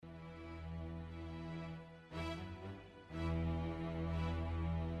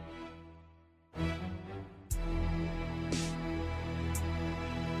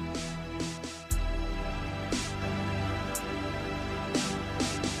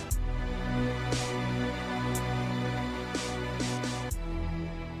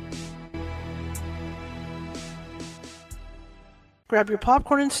Grab your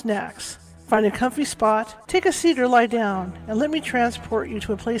popcorn and snacks. Find a comfy spot, take a seat or lie down, and let me transport you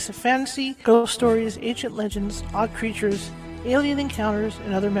to a place of fantasy, ghost stories, ancient legends, odd creatures, alien encounters,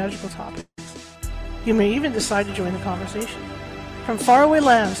 and other magical topics. You may even decide to join the conversation. From faraway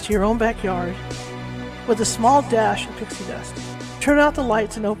lands to your own backyard, with a small dash of pixie dust, turn out the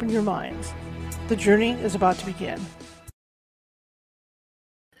lights and open your minds. The journey is about to begin.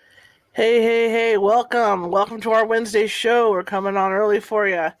 Hey, welcome to our Wednesday show. We're coming on early for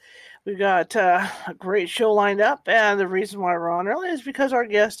you. We've got a great show lined up, and the reason why we're on early is because our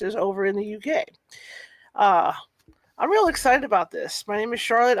guest is over in the UK. I'm real excited about this. My name is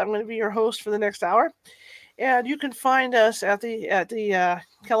Charlotte. I'm going to be your host for the next hour, and you can find us at the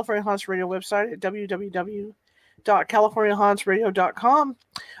California Haunts Radio website at www.californiahauntsradio.com,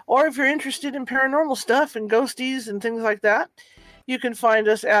 or if you're interested in paranormal stuff and ghosties and things like that, you can find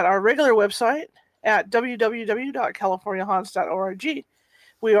us at our regular website at www.californiahaunts.org.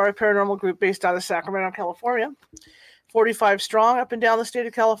 We are a paranormal group based out of Sacramento, California, 45 strong up and down the state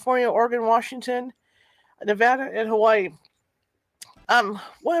of California, Oregon, Washington, Nevada, and Hawaii.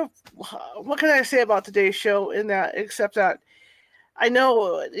 What can I say about today's show in that, except that I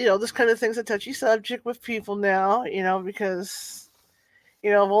know, this kind of thing's a touchy subject with people now, because,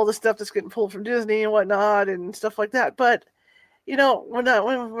 of all the stuff that's getting pulled from Disney and whatnot and stuff like that. But, when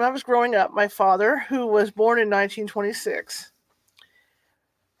I was growing up, my father, who was born in 1926,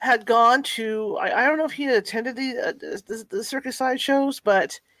 had gone to, I don't know if he had attended the circus side shows,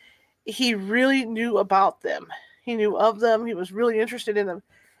 but he really knew about them. He knew of them. He was really interested in them.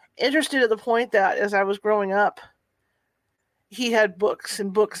 Interested at the point that as I was growing up, he had books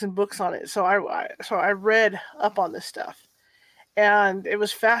and books and books on it. So I read up on this stuff. And it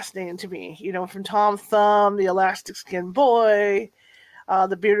was fascinating to me, from Tom Thumb, the Elastic Skin Boy,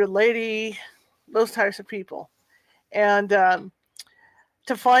 the Bearded Lady, those types of people. And to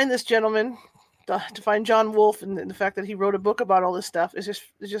find this gentleman, to find John Wolfe, and the fact that he wrote a book about all this stuff is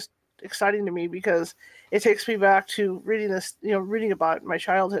just exciting to me, because it takes me back to reading about my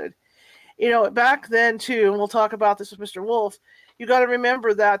childhood. Back then too, and we'll talk about this with Mr. Wolfe, you got to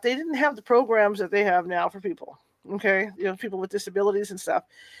remember that they didn't have the programs that they have now for people. Okay, people with disabilities and stuff.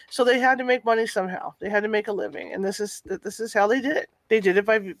 So they had to make money somehow. They had to make a living, and this is how they did it. They did it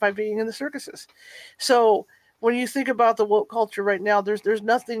by being in the circuses. So when you think about the woke culture right now, there's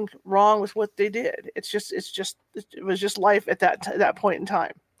nothing wrong with what they did. It was just life at that point in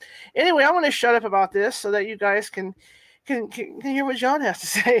time. Anyway, I want to shut up about this so that you guys can hear what John has to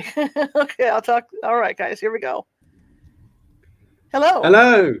say. Okay, I'll talk. All right, guys, here we go. Hello.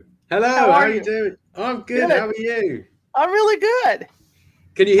 How are you doing? I'm good. How are you? I'm really good.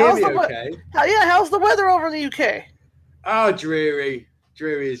 Can you hear me okay? Yeah, how's the weather over in the UK? Oh, dreary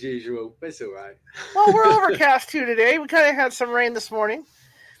as usual. It's all right. Well, we're overcast too today. We kind of had some rain this morning.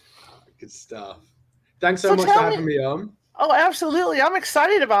 Good stuff. Thanks so much for having me on. Oh, absolutely. I'm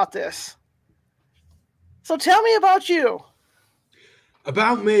excited about this. So tell me about you.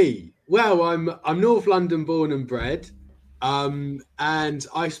 About me? Well, I'm North London born and bred. And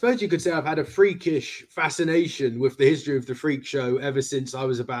I suppose you could say I've had a freakish fascination with the history of the freak show ever since I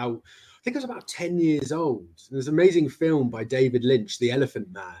was about 10 years old. There's an amazing film by David Lynch, The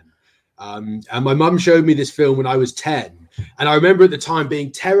Elephant Man. And my mum showed me this film when I was 10. And I remember at the time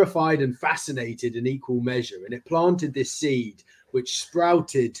being terrified and fascinated in equal measure. And it planted this seed, which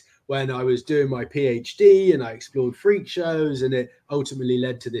sprouted when I was doing my PhD and I explored freak shows, and it ultimately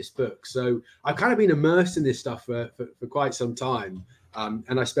led to this book. So I've kind of been immersed in this stuff for quite some time.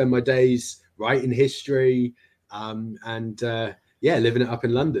 And I spend my days writing history and living it up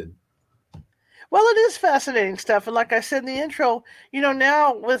in London. Well, it is fascinating stuff. And like I said in the intro,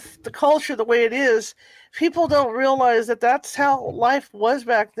 now with the culture the way it is, people don't realize that that's how life was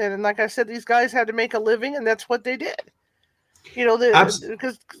back then. And like I said, these guys had to make a living, and that's what they did. Because there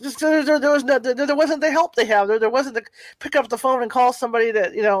wasn't the help they have. There wasn't the pick up the phone and call somebody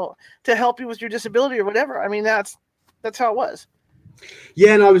to help you with your disability or whatever. I mean, that's how it was.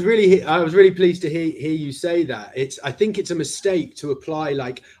 Yeah, and I was really pleased to hear you say that. I think it's a mistake to apply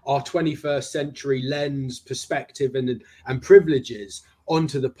like our 21st century lens, perspective, and privileges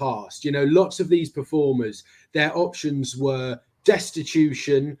onto the past. Lots of these performers, their options were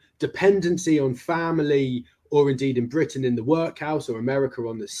destitution, dependency on family, or indeed in Britain in the workhouse, or America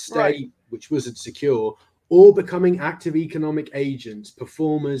on the state, right, which wasn't secure, or becoming active economic agents,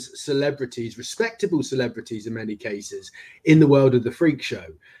 performers, celebrities, respectable celebrities in many cases, in the world of the freak show.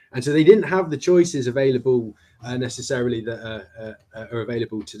 And so they didn't have the choices available necessarily that are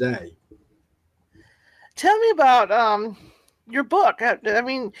available today. Tell me about your book. I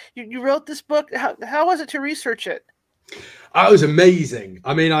mean, you wrote this book. How was it to research it? Oh, it was amazing.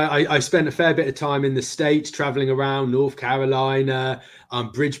 I mean, I spent a fair bit of time in the States, traveling around North Carolina,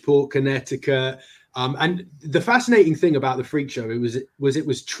 Bridgeport, Connecticut. And the fascinating thing about the freak show, it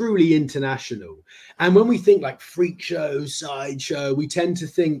was truly international. And when we think like freak show, sideshow, we tend to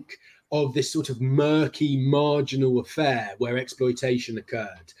think of this sort of murky, marginal affair where exploitation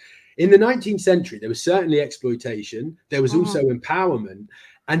occurred. In the 19th century, there was certainly exploitation. There was also empowerment.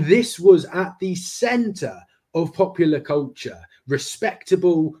 And this was at the center of popular culture,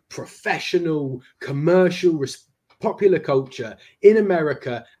 respectable, professional, commercial, popular culture in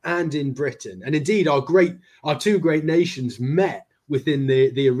America and in Britain. And indeed, our two great nations met within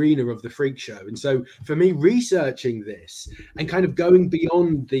the arena of the freak show. And so for me, researching this and kind of going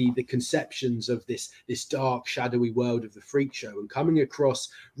beyond the conceptions of this dark, shadowy world of the freak show and coming across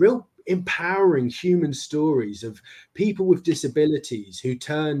real empowering human stories of people with disabilities who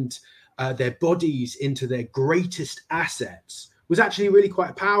turned their bodies into their greatest assets was actually really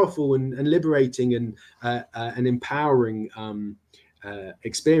quite powerful and liberating and an empowering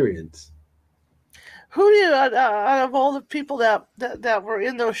experience. Who do you, out of all the people that were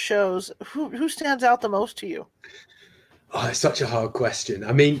in those shows, who stands out the most to you? Oh, it's such a hard question.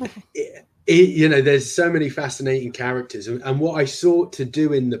 I mean, you know, there's so many fascinating characters, and what I sought to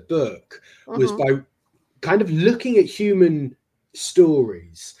do in the book was by kind of looking at human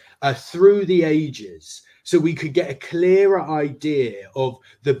stories through the ages, so we could get a clearer idea of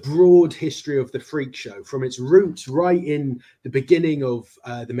the broad history of the freak show from its roots right in the beginning of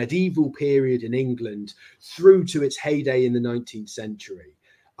the medieval period in England through to its heyday in the 19th century.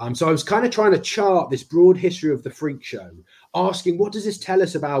 So I was kind of trying to chart this broad history of the freak show, asking what does this tell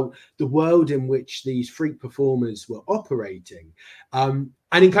us about the world in which these freak performers were operating? And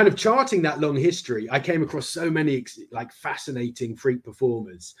in kind of charting that long history, I came across so many like fascinating freak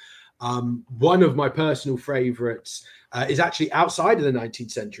performers. One of my personal favorites is actually outside of the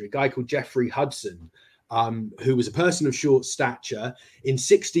 19th century, a guy called Geoffrey Hudson, who was a person of short stature. In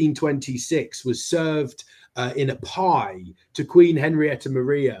 1626 was served in a pie to Queen Henrietta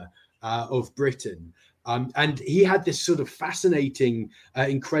Maria of Britain. And he had this sort of fascinating,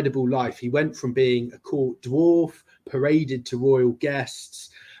 incredible life. He went from being a court dwarf, paraded to royal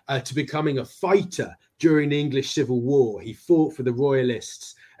guests, to becoming a fighter during the English Civil War. He fought for the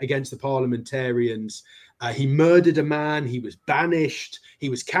royalists against the parliamentarians. He murdered a man. He was banished. He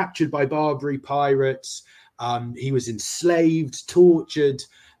was captured by Barbary pirates. He was enslaved, tortured,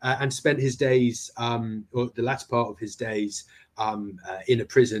 and spent his days, or the latter part of his days, in a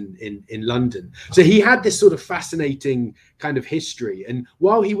prison in London. So he had this sort of fascinating kind of history. And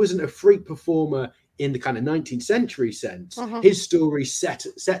while he wasn't a freak performer in the kind of 19th century sense, his story sets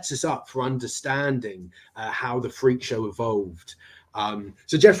us up for understanding how the freak show evolved.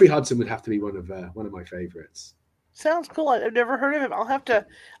 So Geoffrey Hudson would have to be one of my favorites. Sounds cool. I've never heard of him. I'll have to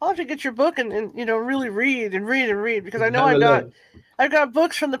get your book and you know really read because I know I've got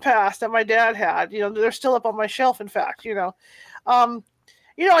books from the past that my dad had. You know, they're still up on my shelf. In fact,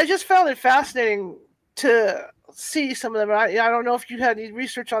 I just found it fascinating to see some of them. I don't know if you had any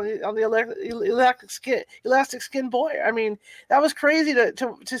research on the elastic skin boy. I mean, that was crazy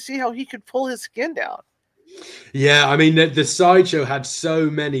to see how he could pull his skin down. Yeah, I mean, the sideshow had so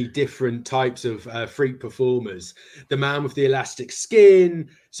many different types of freak performers. The man with the elastic skin,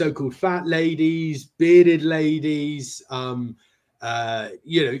 so-called fat ladies, bearded ladies. You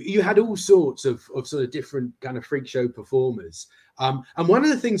had all sorts of sort of different kind of freak show performers. And one of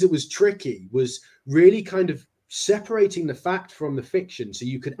the things that was tricky was really kind of separating the fact from the fiction, so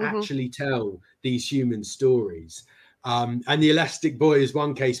you could actually tell these human stories. And the Elastic Boy is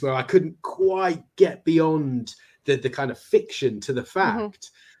one case where I couldn't quite get beyond the kind of fiction to the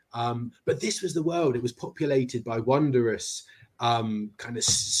fact. But this was the world. It was populated by wondrous, kind of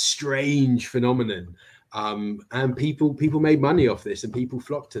strange phenomenon. And people made money off this, and people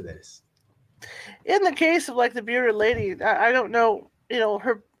flocked to this. In the case of like the bearded lady, I don't know,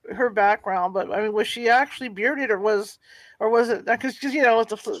 her background, but I mean, was she actually bearded, or was it because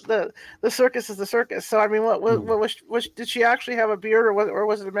the circus is the circus? So I mean, what did she actually have a beard, or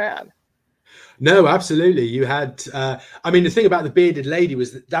was it a man? No, absolutely. You had. I mean, the thing about the bearded lady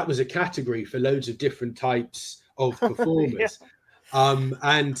was that was a category for loads of different types of performers.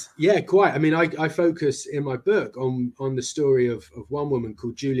 And yeah, quite. I mean, I focus in my book on the story of one woman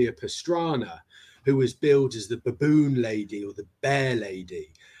called Julia Pastrana, who was billed as the baboon lady or the bear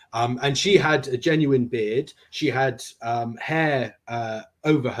lady. And she had a genuine beard. She had hair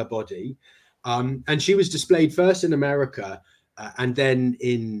over her body. And she was displayed first in America and then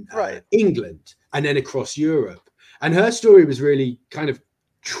in England and then across Europe. And her story was really kind of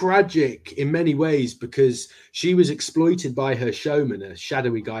tragic in many ways because she was exploited by her showman, a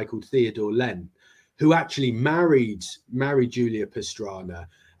shadowy guy called Theodore Lent, who actually married Julia Pastrana,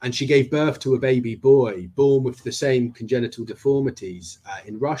 and she gave birth to a baby boy born with the same congenital deformities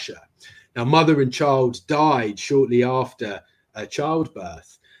in Russia. Now, mother and child died shortly after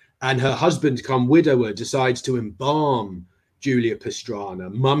childbirth, and her husband, become widower, decides to embalm Julia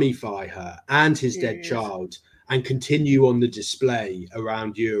Pastrana, mummify her and his dead child, and continue on the display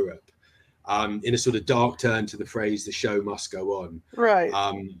around Europe in a sort of dark turn to the phrase, the show must go on. Right.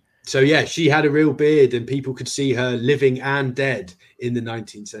 So, yeah, she had a real beard and people could see her living and dead in the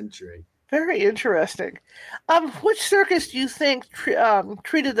 19th century. Very interesting. Which circus do you think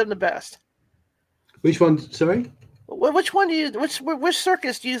treated them the best? Which one? Sorry? Which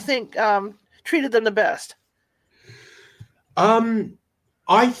circus do you think treated them the best?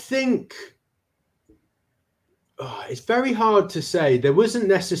 I think it's very hard to say. There wasn't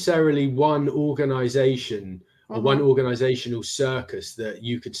necessarily one organization or one organizational circus that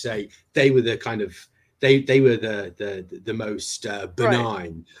you could say they were the kind of they were the most benign.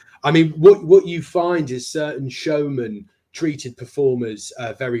 Right. I mean, what you find is certain showmen treated performers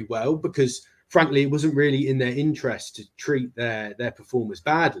very well because, frankly, it wasn't really in their interest to treat their performers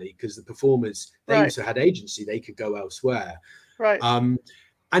badly because the performers, they also had agency. They could go elsewhere. Right.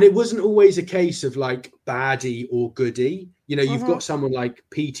 And it wasn't always a case of like baddie or goodie. You know, you've got someone like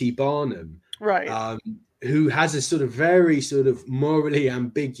P.T. Barnum, right, who has a sort of very sort of morally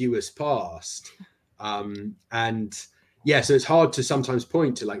ambiguous past. And yeah, so it's hard to sometimes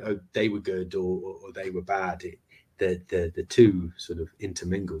point to like, oh, they were good or they were bad. The two sort of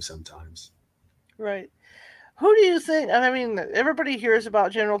intermingle sometimes. Right. Who do you think? I mean, everybody hears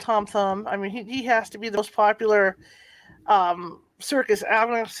about General Tom Thumb. I mean, he has to be the most popular circus. I'm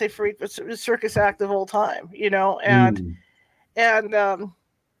not going to say freak, but circus act of all time. You know, and then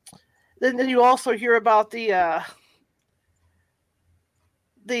you also hear about the I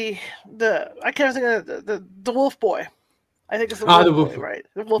can't think of the Wolf Boy. I think it's the Wolf Boy, right?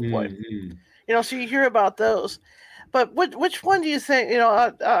 The Wolf Boy. You know, so you hear about those. But which one do you think, you know,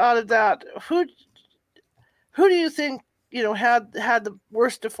 out of that, who do you think, you know, had the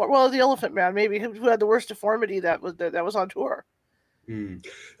worst deformity? Well, the Elephant Man, maybe, who had the worst deformity that was on tour?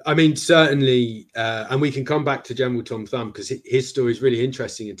 I mean, certainly, and we can come back to General Tom Thumb because his story is really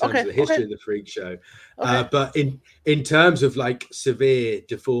interesting in terms of the history of the freak show. But in terms of like severe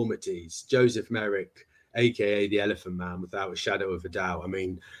deformities, Joseph Merrick, aka the Elephant Man, without a shadow of a doubt. I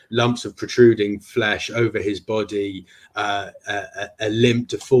mean, lumps of protruding flesh over his body, a limp,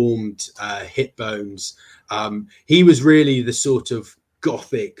 deformed hip bones. He was really the sort of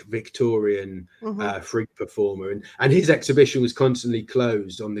Gothic Victorian freak performer, and his exhibition was constantly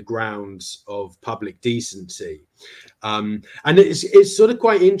closed on the grounds of public decency. And it's sort of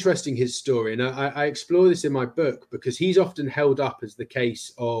quite interesting, his story, and I explore this in my book because he's often held up as the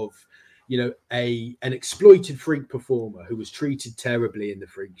case of, you know, an exploited freak performer who was treated terribly in the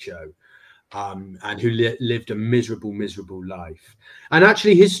freak show, and who lived a miserable life. And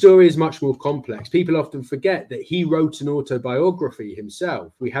actually, his story is much more complex. People often forget that he wrote an autobiography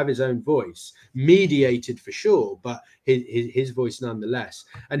himself. We have his own voice, mediated for sure, but his voice nonetheless.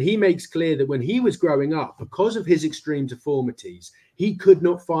 And he makes clear that when he was growing up, because of his extreme deformities, he could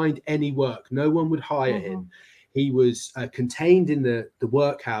not find any work. No one would hire him. He was contained in the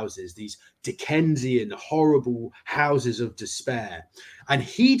workhouses, these Dickensian, horrible houses of despair. And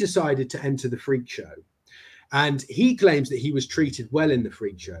he decided to enter the freak show. And he claims that he was treated well in the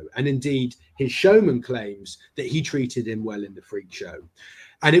freak show. And indeed, his showman claims that he treated him well in the freak show.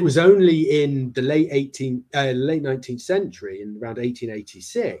 And it was only in the late 19th century, in around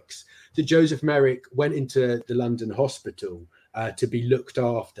 1886, that Joseph Merrick went into the London hospital to be looked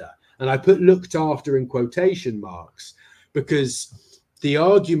after. And I put looked after in quotation marks because the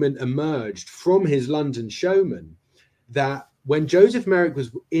argument emerged from his London showman that when Joseph Merrick was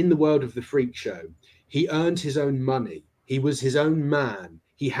in the world of the freak show, he earned his own money. He was his own man.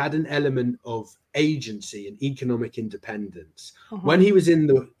 He had an element of agency and economic independence. When he was in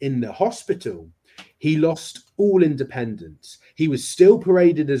the hospital, he lost all independence. He was still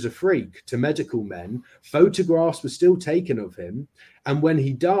paraded as a freak to medical men. Photographs were still taken of him. And when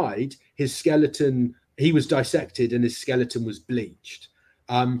he died, his skeleton, he was dissected and his skeleton was bleached.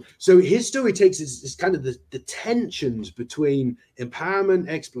 So his story takes this kind of the tensions between empowerment,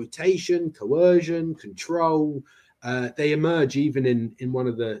 exploitation, coercion, control. They emerge even in one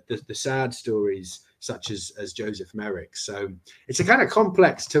of the sad stories, such as Joseph Merrick. So it's a kind of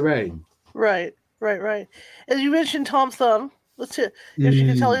complex terrain. Right. As you mentioned Tom Thumb, let's see if you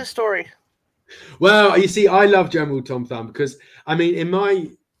can tell his story. Well, you see, I love General Tom Thumb because I mean,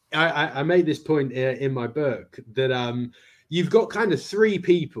 I made this point in my book that you've got kind of three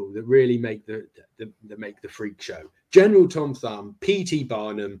people that really make the freak show: General Tom Thumb, P.T.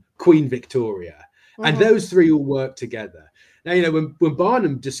 Barnum, Queen Victoria, and those three all work together. Now, you know, when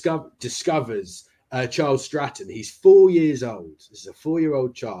Barnum discovers Charles Stratton, he's 4 years old. This is a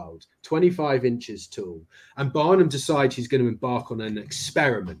 4-year-old child, 25 inches tall. And Barnum decides he's going to embark on an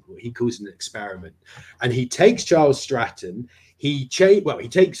experiment, what he calls an experiment. And he takes Charles Stratton. He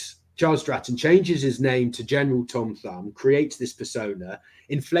takes Charles Stratton, changes his name to General Tom Thumb, creates this persona,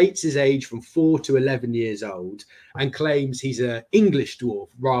 inflates his age from 4 to 11 years old, and claims he's an English dwarf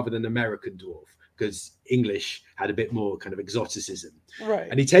rather than American dwarf, because English had a bit more kind of exoticism. Right.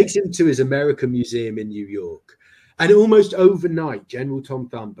 And he takes him to his American museum in New York. And almost overnight, General Tom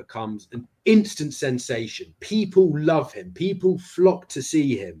Thumb becomes an instant sensation. People love him. People flock to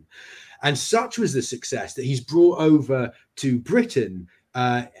see him. And such was the success that he's brought over to Britain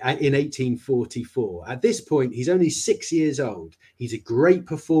in 1844. At this point, he's only 6 years old. He's a great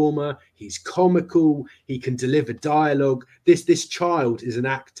performer. He's comical. He can deliver dialogue. This child is an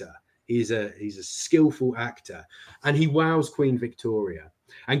actor. He's a skillful actor, and he wows Queen Victoria.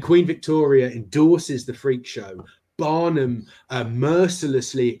 And Queen Victoria endorses the freak show. Barnum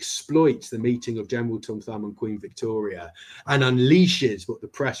mercilessly exploits the meeting of General Tom Thumb and Queen Victoria and unleashes what the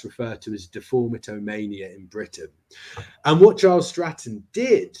press refer to as deformitomania in Britain. And what Charles Stratton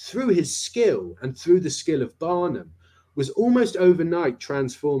did through his skill and through the skill of Barnum was almost overnight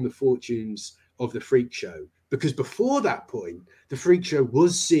transform the fortunes of the freak show. Because before that point, the freak show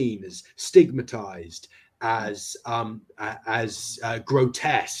was seen as stigmatized, as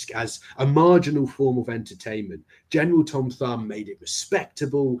grotesque, as a marginal form of entertainment. General Tom Thumb made it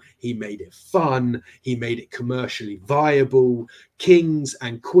respectable. He made it fun. He made it commercially viable. Kings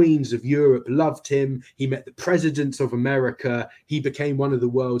and queens of Europe loved him. He met the presidents of America. He became one of the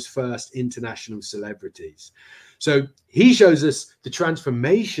world's first international celebrities. So he shows us the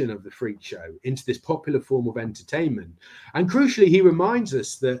transformation of the freak show into this popular form of entertainment. And crucially, he reminds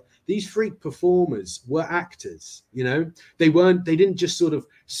us that these freak performers were actors. You know, they didn't just sort of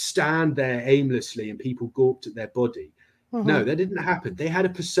stand there aimlessly and people gawped at their body. No, that didn't happen. They had a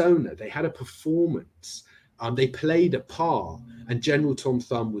persona. They had a performance. They played a part, and General Tom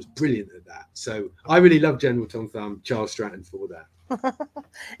Thumb was brilliant at that. So I really love General Tom Thumb, Charles Stratton, for that.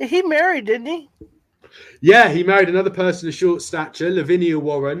 He married, didn't he? Yeah, he married another person of short stature, Lavinia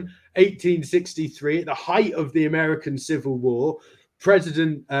Warren, 1863, at the height of the American Civil War.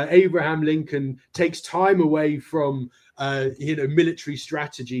 President Abraham Lincoln takes time away from military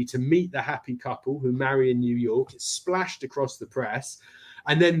strategy to meet the happy couple who marry in New York. It's splashed across the press.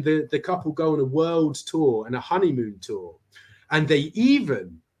 And then the couple go on a world tour and a honeymoon tour. And they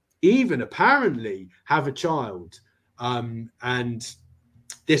even apparently have a child. And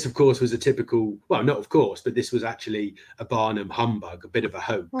this, of course, was a typical, well, not of course, but this was actually a Barnum humbug, a bit of a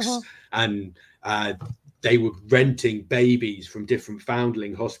hoax. And they were renting babies from different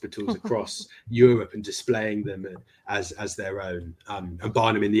foundling hospitals across Europe and displaying them as their own. And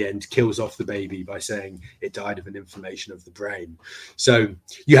Barnum, in the end, kills off the baby by saying it died of an inflammation of the brain. So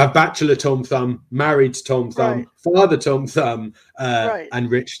you have bachelor Tom Thumb, married Tom Thumb, right, father Tom Thumb, right, and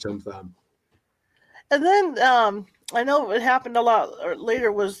rich Tom Thumb. And then I know it happened a lot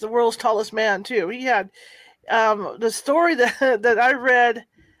later was the world's tallest man, too. He had the story that I read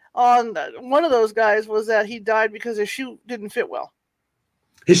on one of those guys was that he died because his shoe didn't fit well.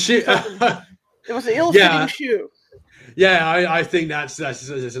 His shoe? It was an ill-fitting shoe. Yeah, I think that's a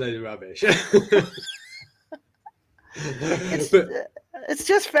load of rubbish. It's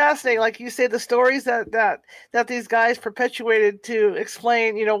just fascinating, like you say, the stories that these guys perpetuated to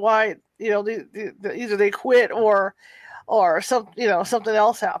explain, why, either they quit or something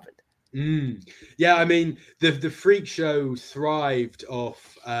else happened. Yeah, I mean, the freak show thrived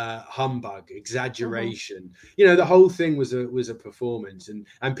off humbug, exaggeration. The whole thing was a performance,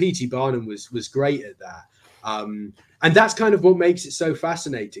 and P.T. Barnum was great at that. And that's kind of what makes it so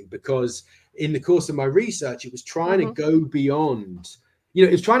fascinating, because in the course of my research, it was trying to go beyond,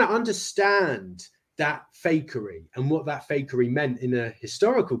 it was trying to understand that fakery and what that fakery meant in a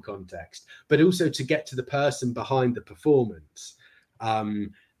historical context, but also to get to the person behind the performance.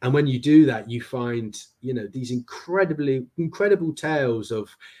 And when you do that, you find, these incredible tales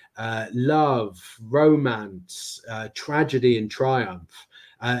of love, romance, tragedy, and triumph,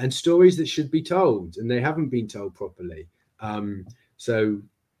 and stories that should be told, and they haven't been told properly. So,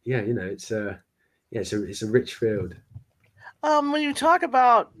 yeah, it's a rich field. When you talk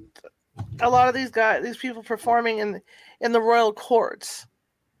about a lot of these people performing in the royal courts,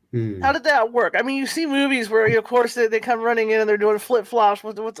 How did that work? I mean, you see movies where, of course, they come running in and they're doing flip flops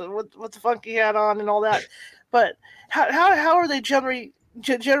with the funky hat on and all that. But how are they generally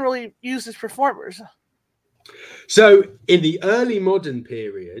used as performers? So in the early modern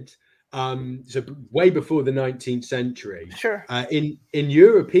period, so way before the 19th century, sure, in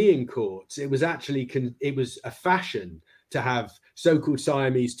European courts, it was actually it was a fashion to have so-called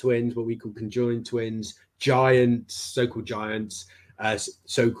Siamese twins, what we call conjoined twins, giants, so-called giants,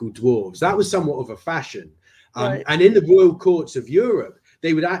 so-called dwarves. That was somewhat of a fashion. right. And in the royal courts of Europe,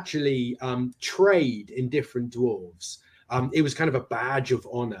 they would actually trade in different dwarves. It was kind of a badge of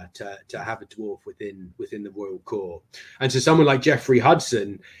honor to have a dwarf within the royal court. And so someone like Geoffrey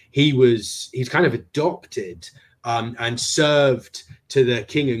Hudson, he's kind of adopted and served to the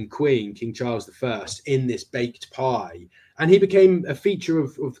king and queen, King Charles I, in this baked pie. And he became a feature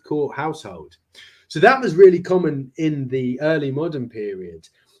of the court household. So that was really common in the early modern period.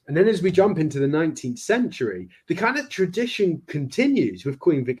 And then as we jump into the 19th century, the kind of tradition continues with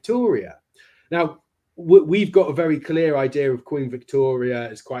Queen Victoria. Now, we've got a very clear idea of Queen Victoria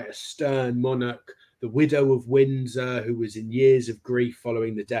as quite a stern monarch, the widow of Windsor, who was in years of grief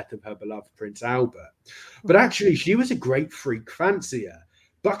following the death of her beloved Prince Albert. But actually, she was a great freak fancier.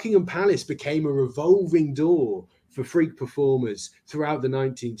 Buckingham Palace became a revolving door for freak performers throughout the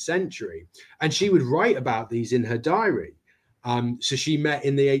 19th century. And she would write about these in her diary. So she met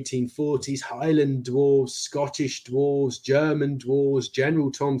in the 1840s Highland dwarves, Scottish dwarves, German dwarves,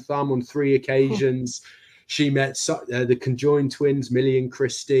 General Tom Thumb on 3 occasions. She met the conjoined twins, Millie and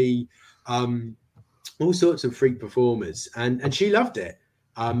Christie, all sorts of freak performers. And she loved it.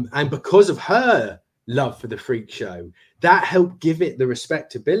 And because of her love for the freak show, that helped give it the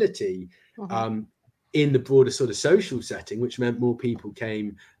respectability in the broader sort of social setting, which meant more people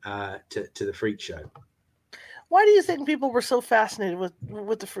came to the freak show. Why do you think people were so fascinated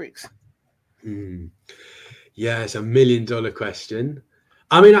with the freaks? Yeah, it's $1 million question.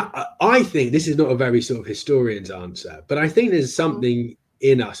 I mean, I think this is not a very sort of historian's answer, but I think there's something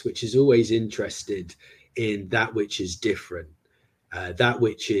in us which is always interested in that which is different, that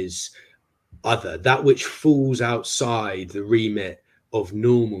which is other, that which falls outside the remit of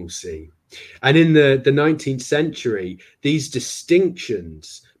normalcy. And in the 19th century, these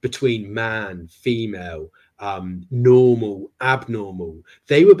distinctions between man, female, normal, abnormal,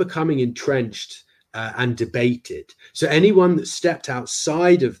 they were becoming entrenched and debated. So anyone that stepped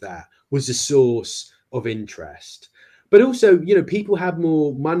outside of that was a source of interest. But also, people had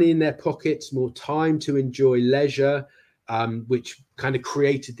more money in their pockets, more time to enjoy leisure, which kind of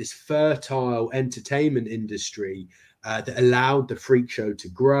created this fertile entertainment industry that allowed the freak show to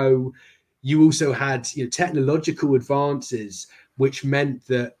grow. You also had technological advances, which meant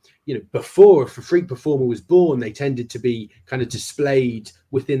that before, if a freak performer was born, they tended to be kind of displayed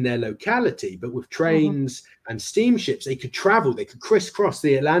within their locality. But with trains and steamships, they could travel, they could crisscross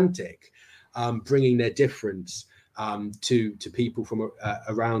the Atlantic, bringing their difference to people from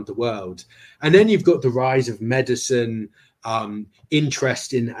around the world. And then you've got the rise of medicine,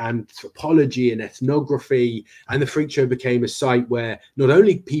 interest in anthropology and ethnography, and the freak show became a site where not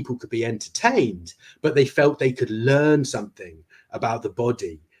only people could be entertained, but they felt they could learn something about the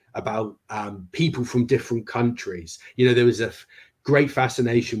body, about people from different countries. There was a great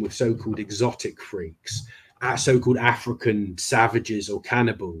fascination with so-called exotic freaks, so-called African savages or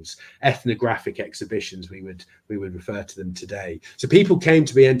cannibals, ethnographic exhibitions, we would refer to them today. So people came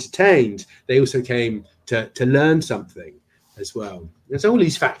to be entertained. They also came to learn something as well. And so all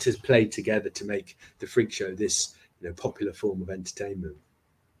these factors played together to make the freak show this popular form of entertainment.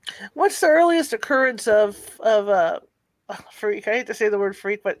 What's the earliest occurrence of freak? I hate to say the word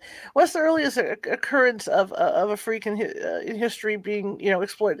freak, but what's the earliest occurrence of a freak in history being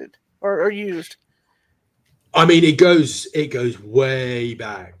exploited or used? I mean, it goes way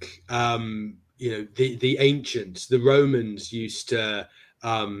back. The ancients, the Romans used to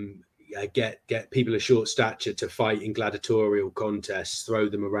get people of short stature to fight in gladiatorial contests, throw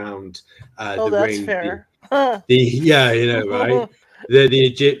them around the ring. Fair. Right? The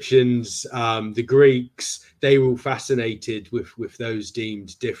Egyptians, the Greeks, they were all fascinated with those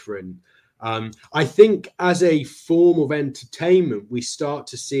deemed different. I think as a form of entertainment, we start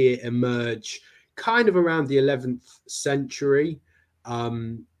to see it emerge kind of around the 11th century,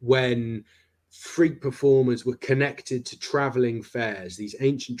 when freak performers were connected to traveling fairs, these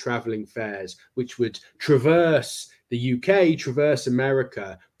ancient traveling fairs, which would traverse the UK, traverse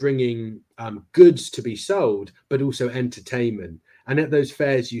America, bringing goods to be sold, but also entertainment. And at those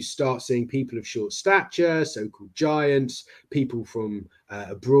fairs, you start seeing people of short stature, so-called giants, people from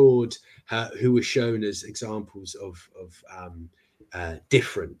abroad who were shown as examples of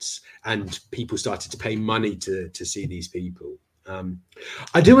difference, and people started to pay money to see these people.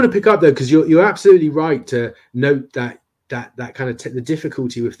 I do want to pick up though, because you're absolutely right to note that kind of the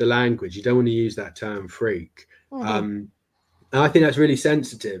difficulty with the language. You don't want to use that term freak. And I think that's really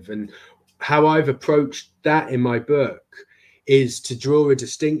sensitive. And how I've approached that in my book is to draw a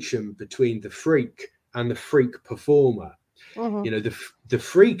distinction between the freak and the freak performer. You know, the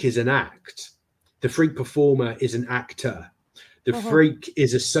freak is an act. The freak performer is an actor. The freak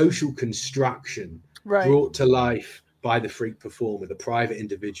is a social construction brought to life by the freak performer, the private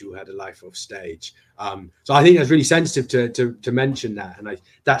individual who had a life off stage. So I think that's really sensitive to mention that. And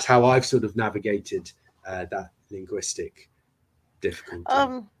that's how I've sort of navigated that linguistic difficulty.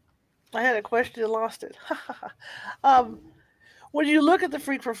 I had a question and lost it. When you look at the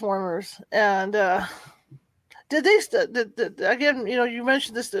freak performers, and did they, again, you know, you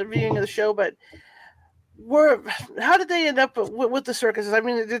mentioned this at the beginning of the show, but how did they end up with the circuses? I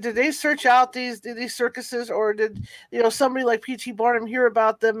mean, did they search out these circuses, or did, you know, somebody like P.T. Barnum hear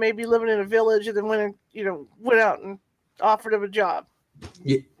about them, maybe living in a village, and then went out and offered them a job?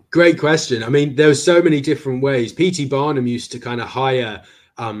 Yeah, great question. I mean, there were so many different ways. P.T. Barnum used to kind of hire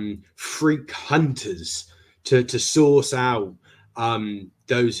freak hunters to source out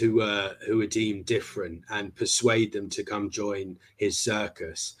those who were deemed different and persuade them to come join his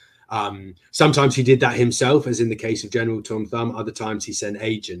circus. Sometimes he did that himself, as in the case of General Tom Thumb. Other times he sent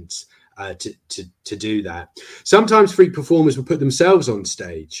agents to do that. Sometimes freak performers would put themselves on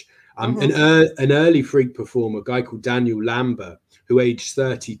stage. An early freak performer, a guy called Daniel Lambert, who aged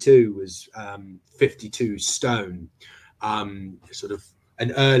 32, was 52 stone, sort of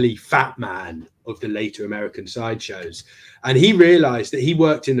an early fat man of the later American sideshows. And he realized that he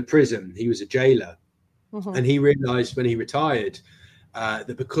worked in the prison. He was a jailer. And he realized when he retired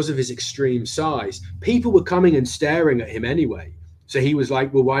that because of his extreme size, people were coming and staring at him anyway. So he was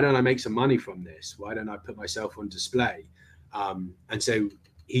like, well, why don't I make some money from this? Why don't I put myself on display? And so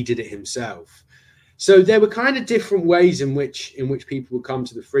he did it himself. So there were kind of different ways in which people would come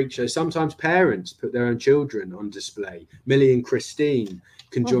to the freak show. Sometimes parents put their own children on display. Millie and Christine,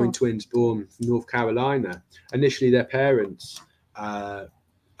 conjoined twins born from North Carolina. Initially, their parents, have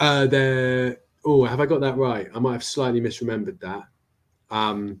I got that right? I might have slightly misremembered that.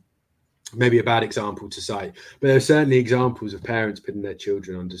 Maybe a bad example to cite, but there are certainly examples of parents putting their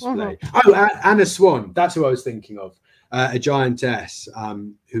children on display. Anna Swan, that's who I was thinking of, a giantess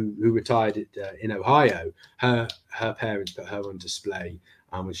who retired in Ohio. Her parents put her on display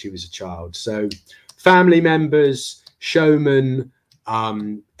when she was a child. So family members, showmen,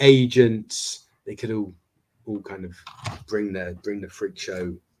 agents, they could all kind of bring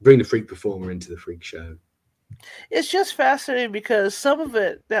the freak performer into the freak show. It's just fascinating because some of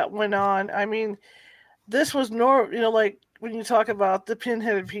it that went on, I mean, this was like when you talk about the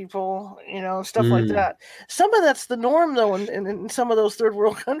pinheaded people, stuff like that. Some of that's the norm, though, in some of those third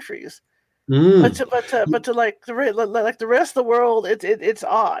world countries. But to like the rest of the world, it's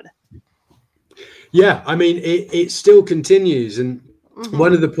odd. Yeah, I mean, it still continues, and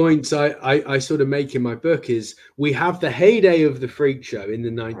one of the points I sort of make in my book is we have the heyday of the freak show in the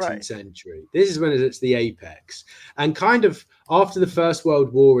 19th century. This is when it's the apex. And kind of after the First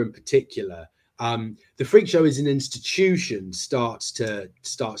World War in particular, the freak show as an institution starts to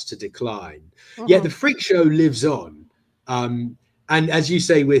decline. Yet the freak show lives on. And as you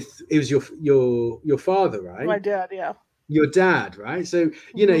say, it was your father, right? My dad, yeah. Your dad, right? So,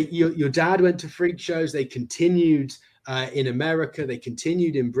 your dad went to freak shows. They continued in America, they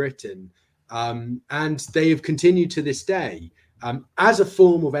continued in Britain, and they have continued to this day as a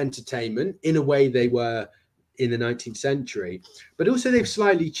form of entertainment in a way they were in the 19th century, but also they've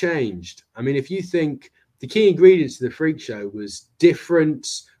slightly changed. I mean, if you think the key ingredients of the freak show was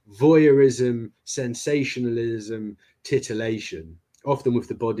difference, voyeurism, sensationalism, titillation, often with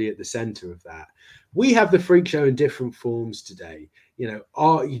the body at the center of that. We have the freak show in different forms today.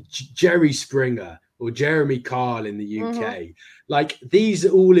 Jerry Springer or Jeremy Kyle in the UK. Like, these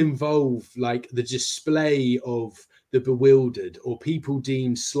all involve like the display of the bewildered or people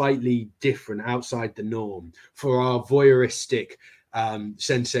deemed slightly different outside the norm for our voyeuristic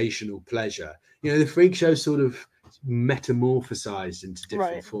sensational pleasure. The freak show sort of metamorphosized into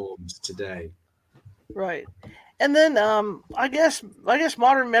different forms today. Right. And then I guess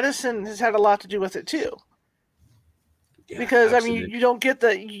modern medicine has had a lot to do with it too. Yeah, because absolutely. I mean, you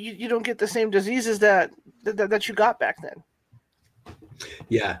don't get the same diseases that you got back then.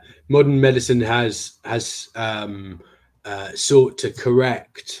 Yeah, modern medicine has sought to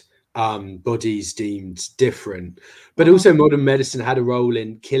correct bodies deemed different, but also modern medicine had a role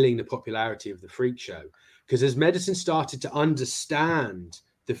in killing the popularity of the freak show, because as medicine started to understand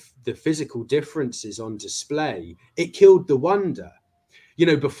the physical differences on display, it killed the wonder.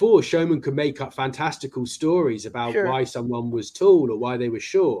 Before, showmen could make up fantastical stories about why someone was tall or why they were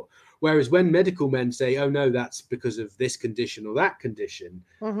short. Whereas when medical men say, oh, no, that's because of this condition or that condition,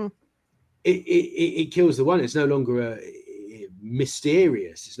 it kills the wonder. It's no longer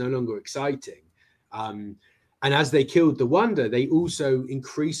mysterious. It's no longer exciting. And as they killed the wonder, they also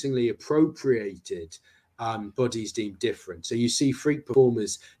increasingly appropriated bodies deemed different. So you see freak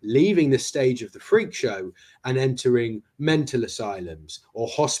performers leaving the stage of the freak show and entering mental asylums or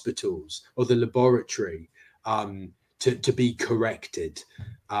hospitals or the laboratory to be corrected.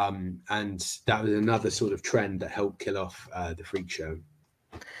 And that was another sort of trend that helped kill off the freak show.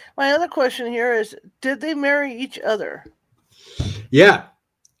 My other question here is, did they marry each other? Yeah.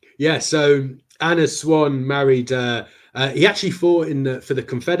 So Anna Swan married... he actually fought for the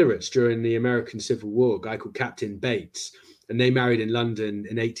Confederates during the American Civil War, a guy called Captain Bates, and they married in London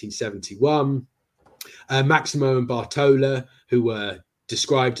in 1871. Maximo and Bartola, who were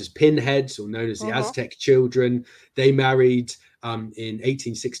described as pinheads or known as the Aztec children, they married in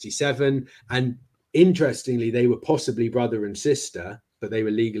 1867. And interestingly, they were possibly brother and sister, but they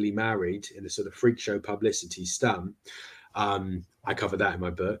were legally married in a sort of freak show publicity stunt. I cover that in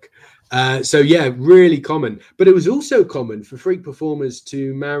my book. So yeah, really common. But it was also common for freak performers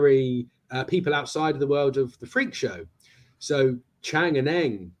to marry people outside of the world of the freak show. So Chang and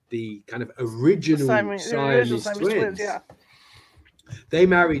Eng, the kind of original Siamese twins, they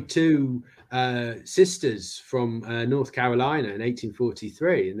married two sisters from North Carolina in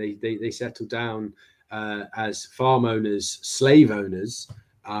 1843, and they settled down as farm owners, slave owners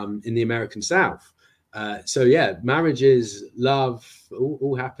in the American South. So yeah, marriages, love,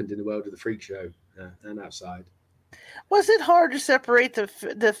 all happened in the world of the freak show and outside. Was it hard to separate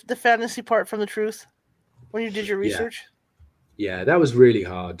the fantasy part from the truth when you did your research? Yeah, that was really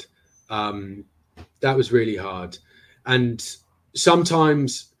hard. And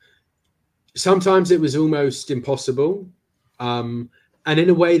sometimes it was almost impossible. And in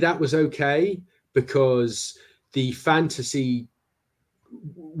a way that was okay, because the fantasy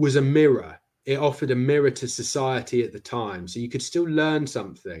was a mirror. It offered a mirror to society at the time, so you could still learn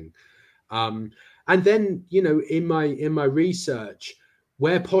something. And then, in my research,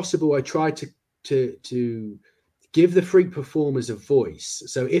 where possible, I tried to give the freak performers a voice.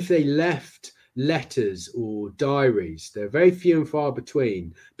 So if they left letters or diaries, they're very few and far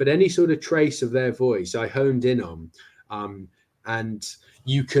between, but any sort of trace of their voice, I honed in on. And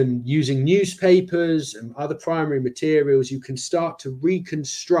you can, using newspapers and other primary materials, you can start to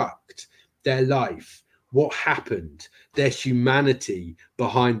reconstruct their life, what happened, their humanity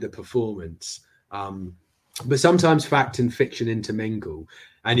behind the performance. But sometimes fact and fiction intermingle.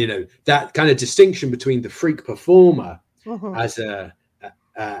 And, that kind of distinction between the freak performer as a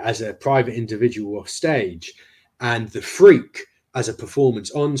private individual off stage and the freak as a performance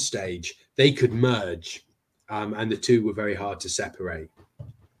on stage, they could merge. And the two were very hard to separate.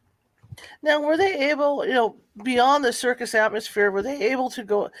 Now, were they able, beyond the circus atmosphere, were they able to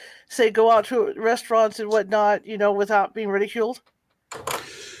go out to restaurants and whatnot, without being ridiculed?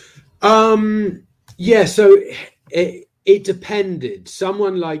 Yeah, so it depended.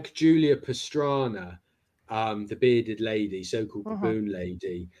 Someone like Julia Pastrana, the bearded lady, so-called baboon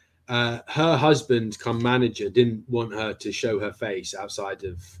lady, her husband come manager didn't want her to show her face outside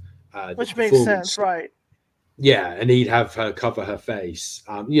of which makes sense, right? Yeah, and he'd have her cover her face.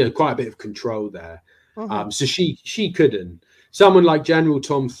 Quite a bit of control there. So she couldn't. Someone like General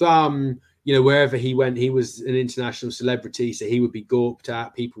Tom Thumb, wherever he went, he was an international celebrity, so he would be gawped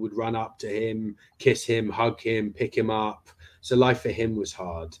at. People would run up to him, kiss him, hug him, pick him up. So life for him was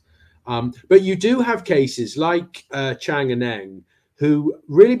hard. But you do have cases like Chang and Eng, who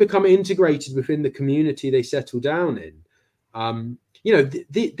really become integrated within the community they settle down in.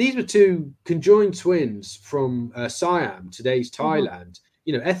 These were two conjoined twins from Siam, today's Thailand,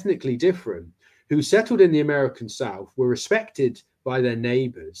 ethnically different, who settled in the American South, were respected by their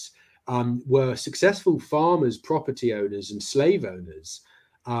neighbors, were successful farmers, property owners, and slave owners.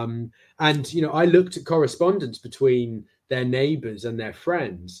 I looked at correspondence between their neighbors and their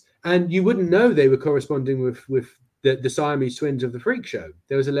friends, and you wouldn't know they were corresponding with the Siamese twins of the freak show.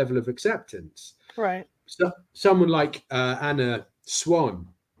 There was a level of acceptance. Right. So someone like Anna Swan,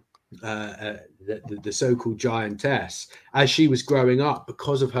 the so-called giantess, as she was growing up,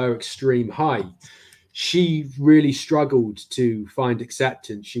 because of her extreme height, she really struggled to find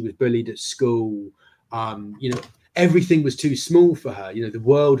acceptance. She was bullied at school. Everything was too small for her. The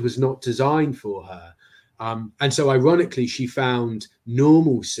world was not designed for her. And so ironically, she found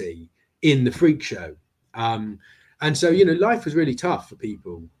normalcy in the freak show. And so, life was really tough for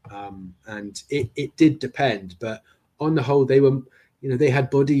people. And it did depend. But on the whole, they were, they had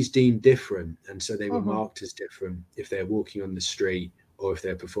bodies deemed different. And so they were marked as different if they're walking on the street or if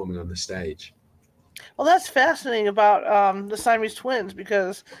they're performing on the stage. Well, that's fascinating about the Siamese twins,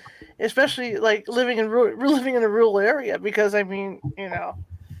 because especially like living in a rural area, because I mean,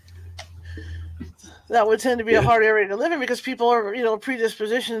 that would tend to be a hard area to live in, because people are,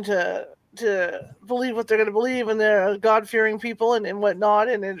 predispositioned to believe what they're going to believe, and they're God-fearing people and whatnot.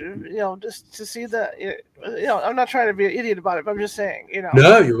 And, just to see that, I'm not trying to be an idiot about it, but I'm just saying,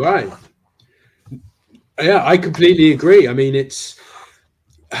 No, you're right. Yeah, I completely agree. I mean, it's,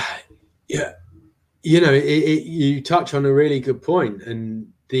 you touch on a really good point, and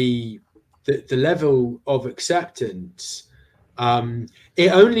the level of acceptance,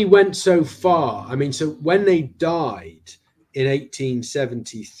 it only went so far. I mean, so when they died in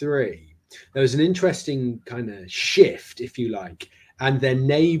 1873, there was an interesting kind of shift, if you like, and their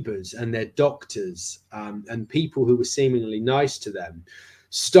neighbors and their doctors and people who were seemingly nice to them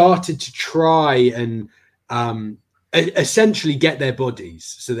started to try and essentially get their bodies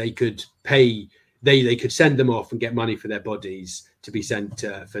so they could pay. They could send them off and get money for their bodies to be sent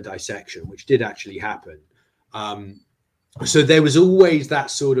for dissection, which did actually happen. So there was always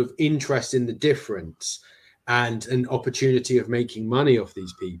that sort of interest in the difference and an opportunity of making money off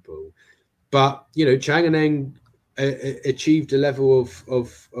these people. But, Chang and Eng achieved a level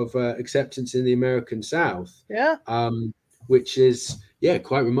of acceptance in the American South. Yeah. Which is,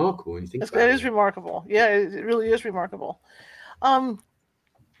 quite remarkable when you think about it. That is remarkable. Yeah, it really is remarkable.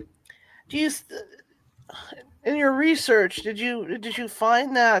 Do you, in your research, did you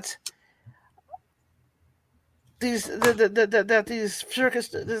find that these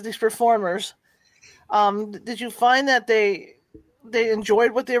these performers, did you find that they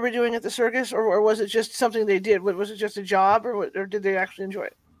enjoyed what they were doing at the circus, or was it just something they did? Was it just a job, or did they actually enjoy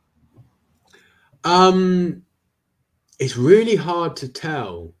it? It's really hard to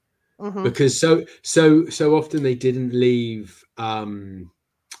tell because so often they didn't leave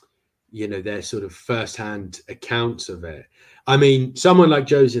their sort of first-hand accounts of it. I mean, someone like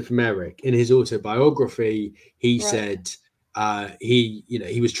Joseph Merrick, in his autobiography, he said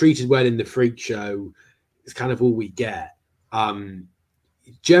he was treated well in the freak show. It's kind of all we get.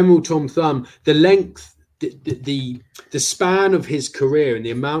 General Tom Thumb, the length, the span of his career and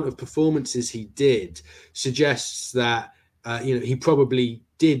the amount of performances he did suggests that he probably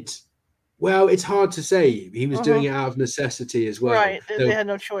did. Well, it's hard to say. He was doing it out of necessity as well. Right. They had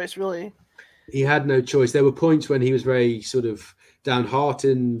no choice, really. He had no choice. There were points when he was very sort of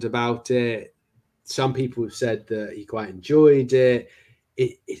downhearted about it. Some people have said that he quite enjoyed it.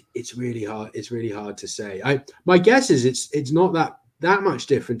 It's really hard. It's really hard to say. My guess is it's not that much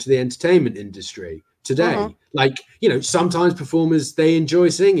different to the entertainment industry today. Like, sometimes performers, they enjoy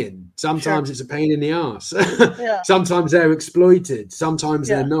singing. Sometimes it's a pain in the ass. Sometimes they're exploited. Sometimes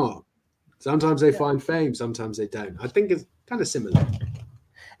they're not. Sometimes they find fame, sometimes they don't. I think it's kind of similar.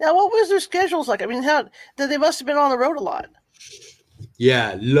 Now, what was their schedules like? I mean, they must have been on the road a lot.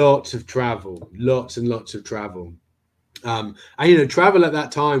 Yeah, lots of travel, lots and lots of travel. And, travel at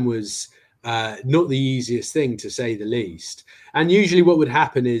that time was not the easiest thing, to say the least. And usually what would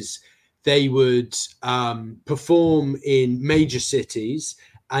happen is they would perform in major cities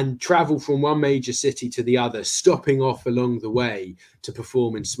and travel from one major city to the other, stopping off along the way to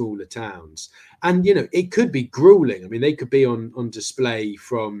perform in smaller towns. And, it could be grueling. I mean, they could be on display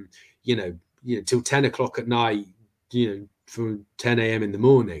from, till 10 o'clock at night, from 10 a.m. in the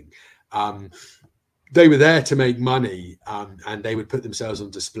morning. They were there to make money, and they would put themselves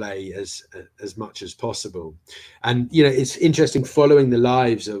on display as much as possible. And, it's interesting following the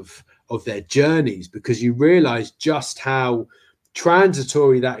lives of their journeys, because you realize just how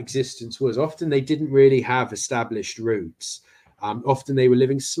transitory that existence was. Often they didn't really have established roots. Often they were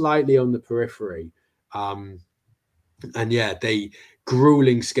living slightly on the periphery. They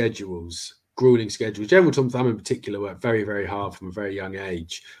grueling schedules. General Tom Thumb in particular worked very, very hard from a very young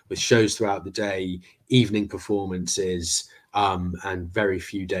age, with shows throughout the day, evening performances, and very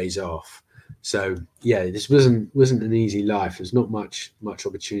few days off. So this wasn't an easy life. There's not much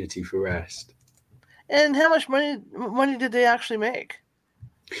opportunity for rest. And how much money did they actually make?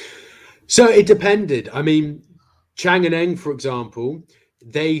 So it depended. I mean, Chang and Eng, for example,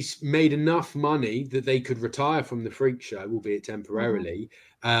 they made enough money that they could retire from the freak show, albeit temporarily,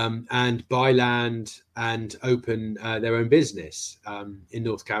 and buy land and open their own business in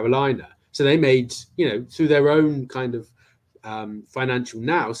North Carolina. So they made, through their own kind of financial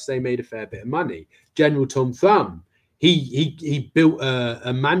nous, they made a fair bit of money. General Tom Thumb, he built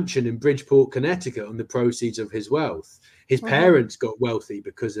a mansion in Bridgeport, Connecticut, on the proceeds of his wealth. His parents got wealthy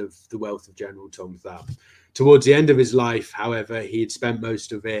because of the wealth of General Tom Thumb. Towards the end of his life, however, he had spent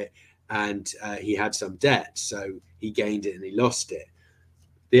most of it, and he had some debt, so he gained it and he lost it.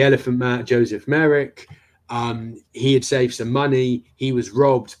 The Elephant Man, Joseph Merrick, he had saved some money. He was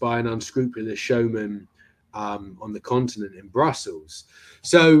robbed by an unscrupulous showman on the continent in Brussels.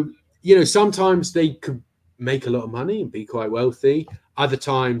 So, you know, sometimes they could make a lot of money and be quite wealthy. Other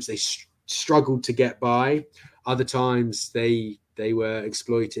times they struggled to get by. Other times they were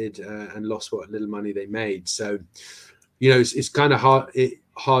exploited and lost what little money they made. So, you know, it's kind of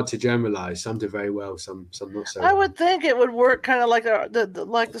hard to generalize. Some do very well, some not so I well. would think it would work kind of like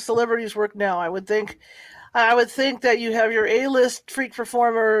the celebrities work now. I would think that you have your A-list freak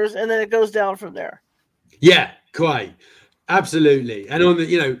performers, and then it goes down from there. Yeah, quite. Absolutely. And on the,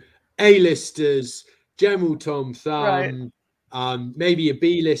 you know, A-listers, General Tom Thumb, maybe a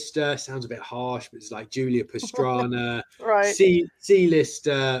B-lister, sounds a bit harsh, but it's like Julia Pastrana. Right.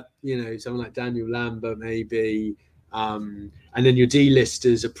 C-lister, you know, someone like Daniel Lambert, maybe. And then your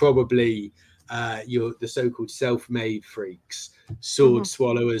D-listers are probably the so-called self-made freaks, sword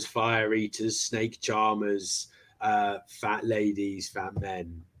swallowers, fire eaters, snake charmers, fat ladies, fat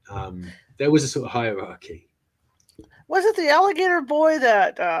men. There was a sort of hierarchy. Was it the alligator boy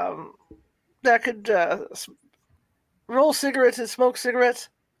that could roll cigarettes and smoke cigarettes?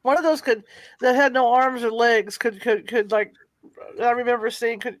 One of those that had no arms or legs could like, I remember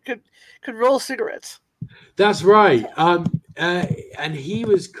seeing could roll cigarettes. That's right. And he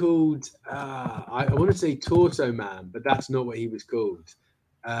was called I want to say Torso Man, but that's not what he was called.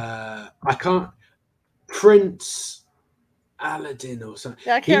 I can't. Prince Aladdin or something.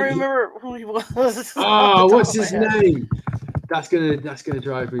 Yeah, I can't remember who he was. What's his name? That's gonna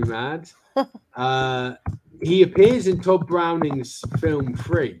drive me mad. He appears in Todd Browning's film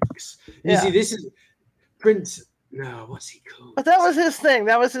Freaks. You see, this is Prince. No, what's he called? But that was his thing.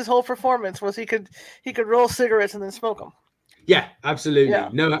 That was his whole performance. Was he could roll cigarettes and then smoke them. Yeah, absolutely. Yeah.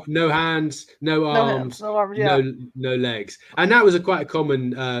 No hands, no arms, no legs. And that was quite a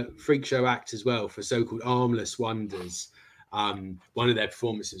common freak show act as well for so-called armless wonders. One of their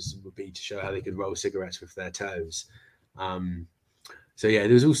performances would be to show how they could roll cigarettes with their toes. So yeah,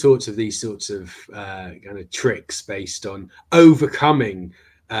 there's all sorts of these sorts of kind of tricks based on overcoming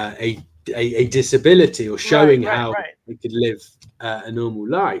a disability or showing how they could live a normal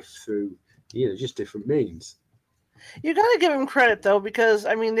life through, you know, just different means. You got to give them credit though, because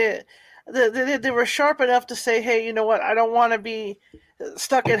I mean they were sharp enough to say, hey, you know what, I don't want to be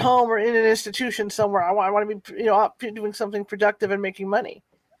stuck at home or in an institution somewhere. I want to be, you know, out doing something productive and making money.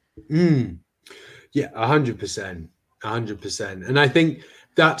 Yeah, 100%. And I think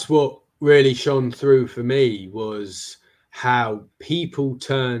that's what really shone through for me was how people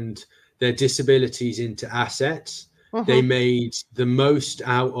turned their disabilities into assets. They made the most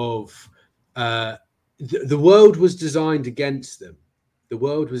out of the world was designed against them. The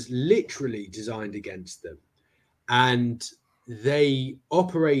world was literally designed against them. And they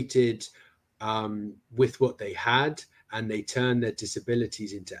operated with what they had, and they turned their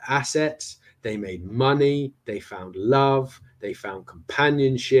disabilities into assets. They made money, they found love, they found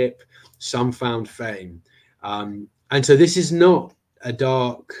companionship, some found fame. And so this is not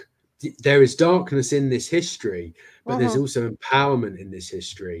there is darkness in this history, but there's also empowerment in this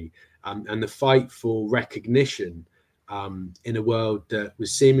history, and the fight for recognition in a world that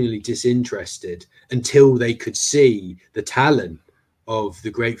was seemingly disinterested until they could see the talent of the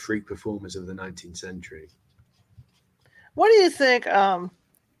great freak performers of the 19th century. What do you think?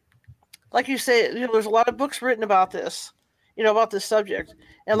 Like you say, you know, there's a lot of books written about this, you know, about this subject.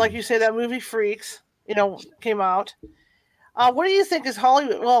 And like you say, that movie Freaks, you know, came out. What do you think is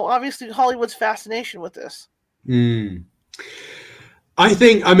Hollywood? Well, obviously Hollywood's fascination with this. I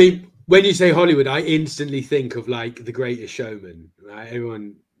think, I mean, when you say Hollywood, I instantly think of like The Greatest Showman, right?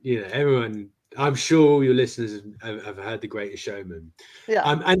 Everyone, I'm sure all your listeners have heard The Greatest Showman. Yeah.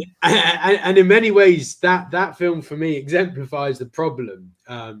 And in many ways, that film for me exemplifies the problem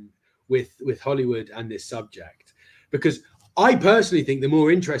with Hollywood and this subject, because I personally think the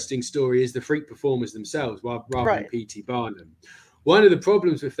more interesting story is the freak performers themselves rather than P.T. Barnum. One of the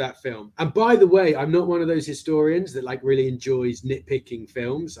problems with that film, and by the way, I'm not one of those historians that like really enjoys nitpicking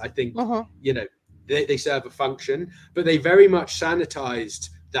films. I think, you know, they serve a function, but they very much sanitized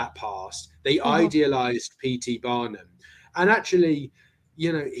that past. They idealized P.T. Barnum. And actually,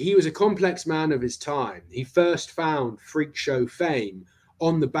 you know, he was a complex man of his time. He first found freak show fame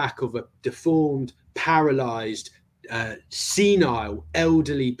on the back of a deformed, paralyzed, senile,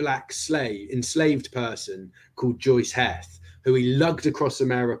 elderly black enslaved person called Joyce Heth, who he lugged across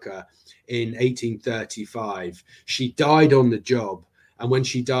America in 1835. She died on the job. And when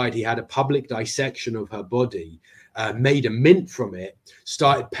she died, he had a public dissection of her body, made a mint from it,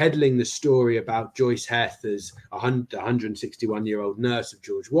 started peddling the story about Joyce Heth as the 161-year-old nurse of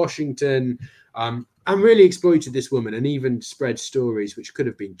George Washington, and really exploited this woman, and even spread stories which could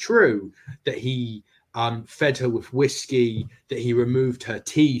have been true, that he fed her with whiskey, that he removed her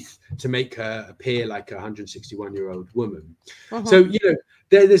teeth to make her appear like a 161-year-old woman. Uh-huh. So,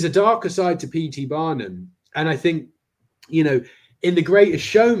 there's a darker side to P.T. Barnum. And I think, in The Greatest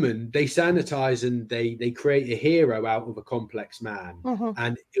Showman, they sanitize and they create a hero out of a complex man. Uh-huh.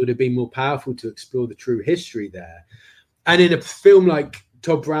 And it would have been more powerful to explore the true history there. And in a film like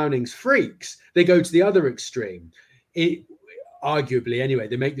Todd Browning's Freaks, they go to the other extreme. Arguably, anyway,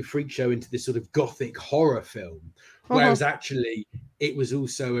 they make the Freak Show into this sort of gothic horror film, whereas actually it was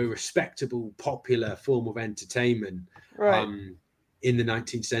also a respectable, popular form of entertainment in the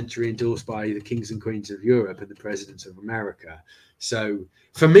 19th century, endorsed by the kings and queens of Europe and the presidents of America. So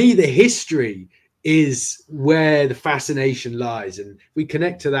for me, the history is where the fascination lies. And we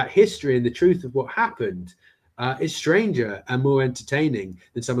connect to that history and the truth of what happened. It's stranger and more entertaining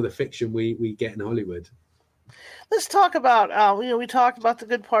than some of the fiction we get in Hollywood. Let's talk about, we talked about the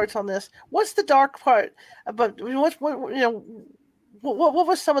good parts on this. What's the dark part? But what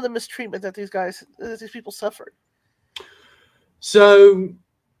was some of the mistreatment that these people suffered? So,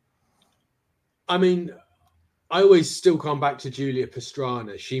 I mean, I always still come back to Julia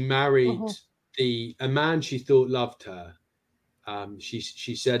Pastrana. She married a man she thought loved her.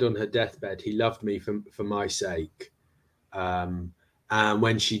 She said on her deathbed, he loved me for my sake. And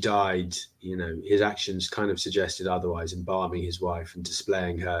when she died, his actions kind of suggested otherwise, embalming his wife and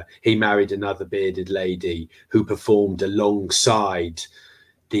displaying her. He married another bearded lady who performed alongside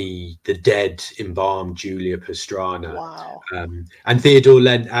the dead embalmed Julia Pastrana. Wow. And Theodore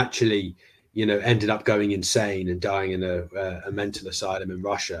Lent actually, ended up going insane and dying in a mental asylum in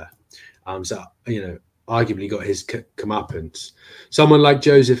Russia. So, arguably got his comeuppance. Someone like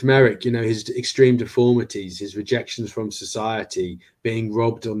Joseph Merrick, his extreme deformities, his rejections from society, being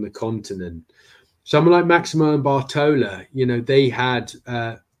robbed on the continent. Someone like Maximilian Bartola, they had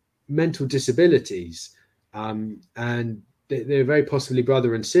mental disabilities, and they're very possibly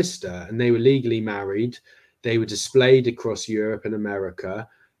brother and sister, and they were legally married. They were displayed across Europe and America.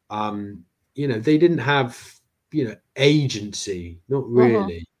 They didn't have, agency, not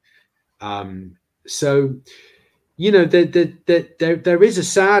really. So, there is a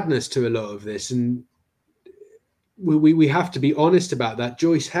sadness to a lot of this, and we have to be honest about that.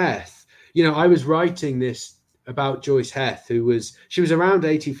 Joyce Heth, I was writing this about Joyce Heth, she was around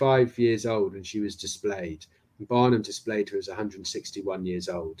 85 years old when she was displayed. Barnum displayed her as 161 years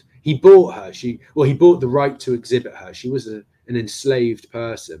old. He bought her. He bought the right to exhibit her. She was an enslaved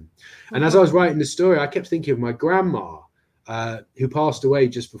person. And as I was writing the story, I kept thinking of my grandma, who passed away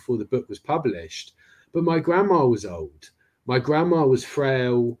just before the book was published. But my grandma was old. My grandma was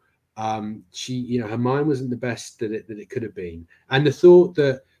frail. She, her mind wasn't the best that it could have been. And the thought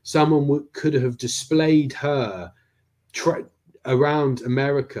that someone could have displayed her around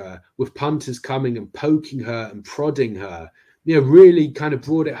America with punters coming and poking her and prodding her, really kind of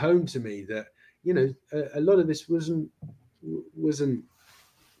brought it home to me that, a lot of this wasn't,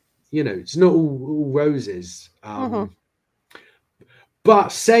 it's not all roses.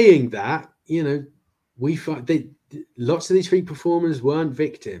 But saying that, we find lots of these freak performers weren't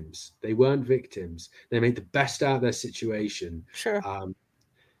victims. They weren't victims. They made the best out of their situation. Sure.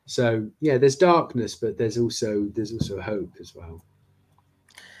 So yeah, there's darkness, but there's also hope as well.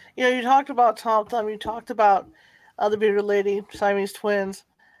 You talked about Tom Thumb. You talked about the bearded lady, Siamese twins.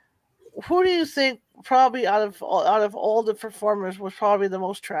 Who do you think probably out of all the performers was probably the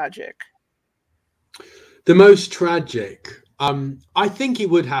most tragic? The most tragic, I think it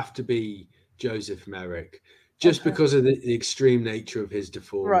would have to be Joseph Merrick, just because of the extreme nature of his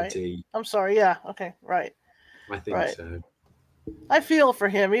deformity. Right. I'm sorry. Yeah. Okay. Right. I think so. I feel for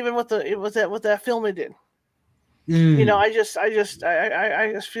him, even with that film he did. I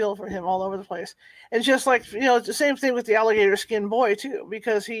just feel for him all over the place. And just like, it's the same thing with the alligator skin boy too,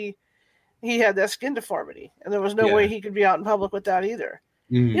 because he had that skin deformity, and there was no way he could be out in public with that either.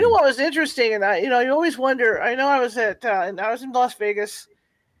 You know what was interesting, and you always wonder. I know I was in Las Vegas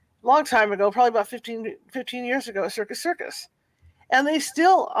a long time ago, probably about 15 years ago, at Circus, and they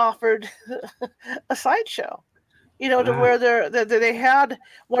still offered a sideshow. To where they had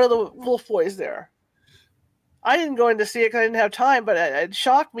one of the Wolf Boys there. I didn't go in to see it because I didn't have time, but it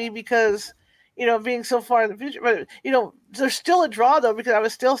shocked me because, being so far in the future. But there's still a draw though, because I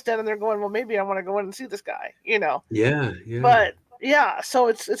was still standing there going, well, maybe I want to go in and see this guy. Yeah. But yeah, so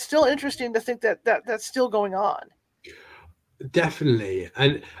it's still interesting to think that that's still going on. Definitely.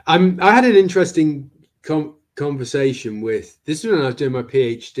 And I had an interesting conversation with, this is when I was doing my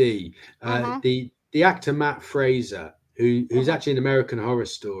PhD, the actor Matt Fraser, who's actually an American Horror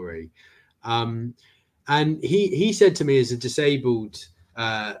Story. And he said to me, as a disabled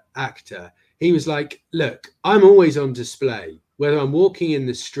actor, he was like, look, I'm always on display, whether I'm walking in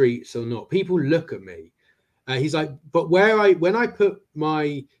the streets or not. People look at me. He's like, but when I put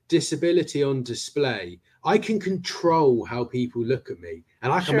my disability on display, I can control how people look at me,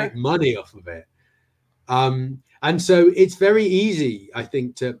 and I can make money off of it. And so it's very easy, I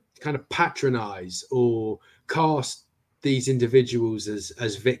think, to kind of patronize or cast these individuals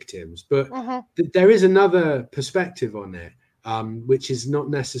as victims. But there is another perspective on it, which is not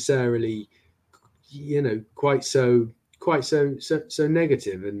necessarily, quite so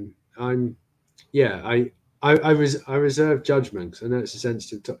negative. And I reserve judgment, because I know it's a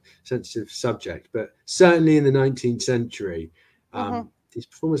sensitive subject, but certainly in the 19th century, these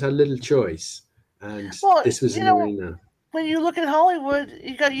performers had little choice, and this was an arena. When you look at Hollywood,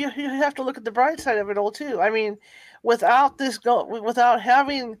 you have to look at the bright side of it all too. I mean, without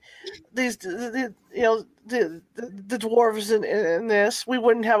having these the dwarves in this, we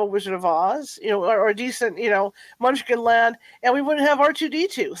wouldn't have a Wizard of Oz, or a decent Munchkin Land, and we wouldn't have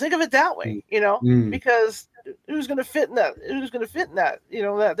R2-D2. Think of it that way, because who's going to fit in that?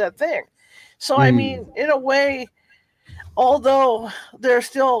 That thing. So I mean, in a way, although they're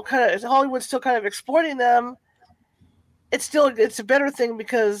still Hollywood's still kind of exploiting them, it's a better thing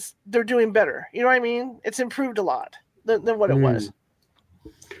because they're doing better. You know what I mean? It's improved a lot than what it was.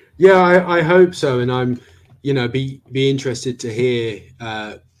 Yeah, I hope so, and I'm, be interested to hear,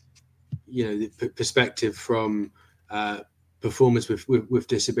 the perspective from performers with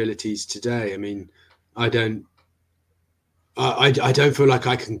disabilities today. I mean, I don't feel like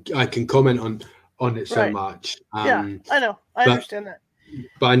I can comment on it so much. Yeah, I know. I understand that.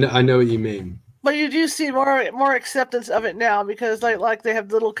 But I know what you mean. But you do see more acceptance of it now, because like they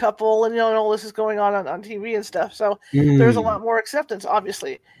have Little Couple, and all this is going on TV and stuff. So there's a lot more acceptance,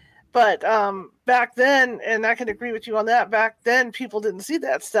 obviously. But back then, and I can agree with you on that, back then people didn't see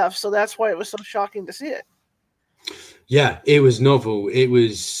that stuff, so that's why it was so shocking to see it. Yeah, it was novel. It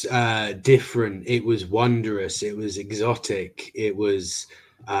was different. It was wondrous. It was exotic. It was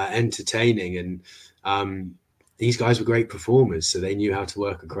entertaining, and these guys were great performers, so they knew how to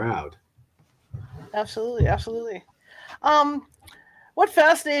work a crowd. Absolutely. What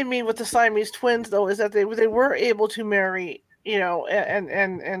fascinated me with the Siamese twins, though, is that they were able to marry,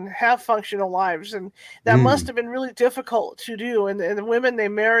 and have functional lives, and that must have been really difficult to do. And the women they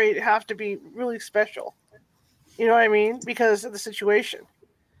married have to be really special. You know what I mean? Because of the situation.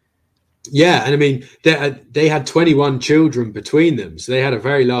 Yeah, and I mean they had 21 children between them, so they had a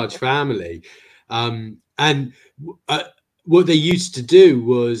very large family. And what they used to do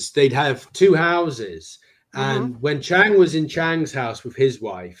was they'd have two houses, and when Chang was in Chang's house with his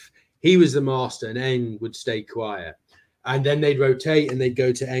wife, he was the master, and Eng would stay quiet. And then they'd rotate, and they'd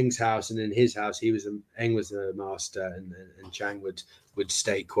go to Eng's house, and in his house, Eng was the master, and Chang would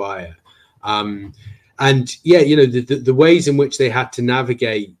stay quiet. And yeah, the ways in which they had to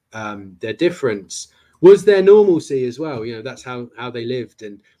navigate their difference was their normalcy as well. That's how they lived.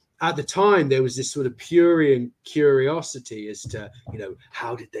 And at the time, there was this sort of purient curiosity as to,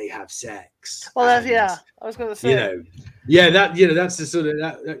 how did they have sex? Well, I was going to say, that's the sort of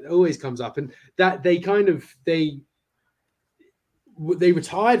that always comes up, and that they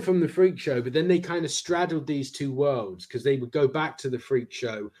retired from the freak show, but then they kind of straddled these two worlds, because they would go back to the freak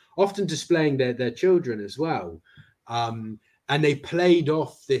show, often displaying their children as well. And they played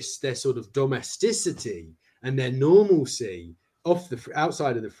off their sort of domesticity and their normalcy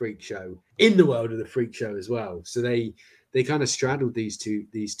outside of the freak show in the world of the freak show as well. So they kind of straddled these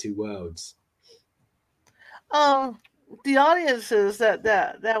two worlds. The audiences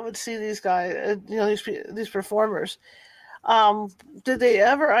that would see these guys, these performers, did they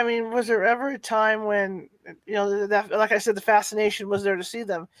ever? I mean, was there ever a time when that, like I said, the fascination was there to see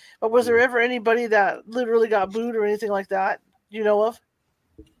them? But was there ever anybody that literally got booed or anything like that? Do you know of?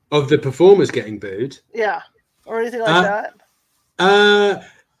 Of the performers getting booed? Yeah, or anything like that.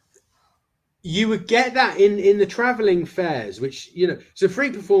 You would get that in the traveling fairs, which so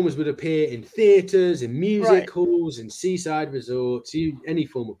freak performers would appear in theaters, in music halls, in seaside resorts, any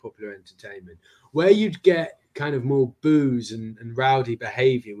form of popular entertainment. Where you'd get kind of more booze and rowdy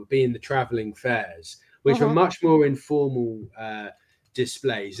behavior would be in the traveling fairs, which were much more informal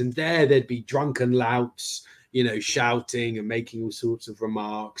displays, and there'd be drunken louts, shouting and making all sorts of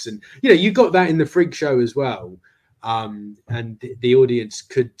remarks. And, you got that in the freak show as well. And the audience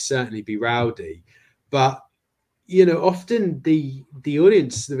could certainly be rowdy. But, often the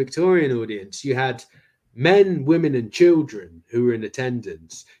audience, the Victorian audience, you had men, women, and children who were in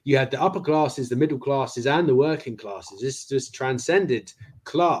attendance. You had the upper classes, the middle classes, and the working classes. This just transcended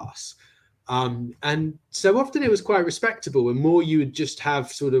class. And so often it was quite respectable, and more you would just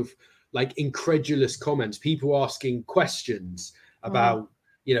have sort of like incredulous comments, people asking questions about,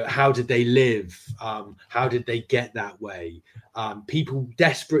 how did they live? How did they get that way? People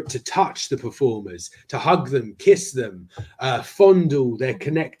desperate to touch the performers, to hug them, kiss them, fondle their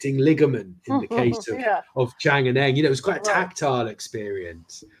connecting ligament in the case of Chang and Eng. It was quite a tactile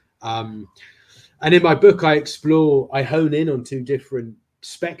experience. And in my book, I hone in on two different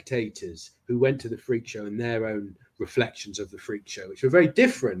spectators who went to the freak show and their own reflections of the freak show, which were very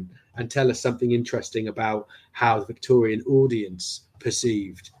different and tell us something interesting about how the Victorian audience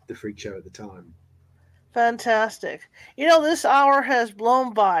perceived the freak show at the time. Fantastic. This hour has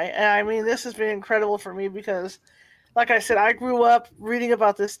blown by, and I mean, this has been incredible for me because, like I said, I grew up reading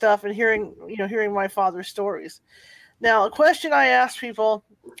about this stuff and hearing my father's stories. Now, a question I ask people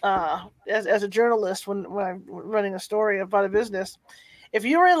as a journalist when I'm running a story about a business: if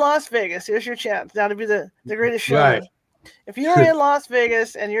you were in Las Vegas, here's your chance now to be the greatest show. Right. If you were in Las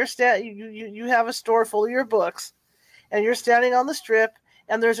Vegas and you have a store full of your books, and you're standing on the strip,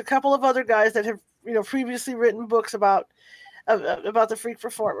 and there's a couple of other guys that have previously written books about the freak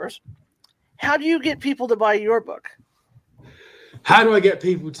performers, how do you get people to buy your book? How do I get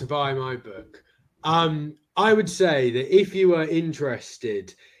people to buy my book? I would say that if you are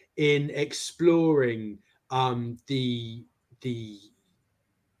interested in exploring the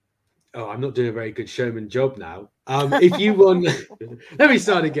I'm not doing a very good showman job now. If you want, let me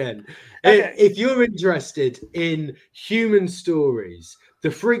start again. Okay. If you're interested in human stories,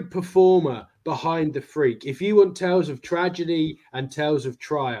 the freak performer behind the freak, if you want tales of tragedy and tales of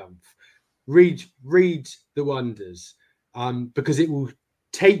triumph, read The Wonders, because it will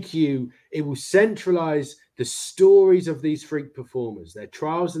centralize the stories of these freak performers, their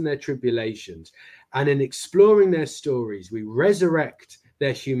trials and their tribulations. And in exploring their stories, we resurrect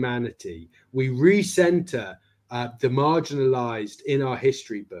their humanity. We recenter the marginalized in our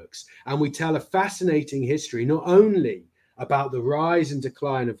history books, and we tell a fascinating history, not only about the rise and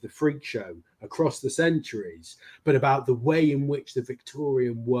decline of the freak show across the centuries, but about the way in which the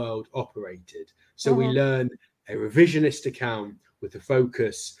Victorian world operated. So we learn a revisionist account with a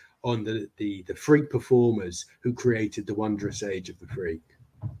focus on the freak performers who created the wondrous age of the freak.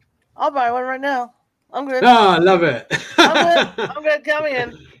 I'll buy one right now. I'm good. I love it. I'm good. Come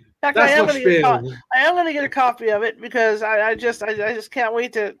in. In fact, I am going to get a copy of it because I just can't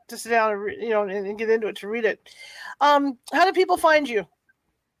wait to sit down and get into it to read it. How do people find you?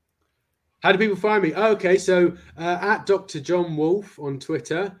 How do people find me? Okay, so at Dr. John Wolfe on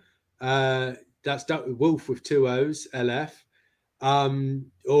Twitter. That's Dr. Wolfe with 2 O's, LF.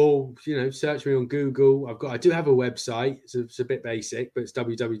 Or search me on Google. I do have a website. It's a bit basic, but it's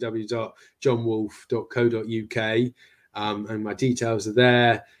www.johnwolfe.co.uk, and my details are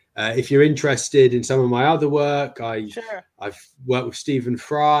there. If you're interested in some of my other work, I've worked with Stephen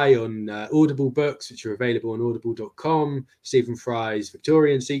Fry on Audible books, which are available on audible.com. Stephen Fry's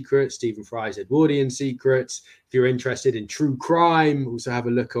Victorian Secrets, Stephen Fry's Edwardian Secrets. If you're interested in true crime, also have a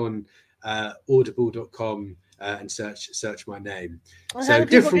look on audible.com and search my name. Well, so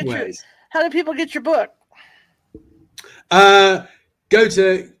different ways. How do people get your book? Go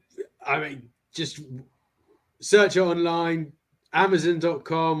to, just search it online.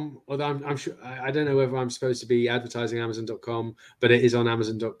 Amazon.com, although I'm sure, I don't know whether I'm supposed to be advertising Amazon.com, but it is on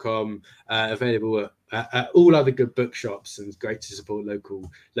Amazon.com, available at all other good bookshops, and it's great to support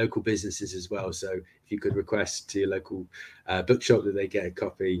local businesses as well. So if you could request to your local bookshop that they get a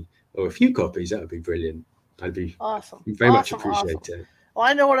copy or a few copies, that would be brilliant. I'd be very much appreciate it. Well,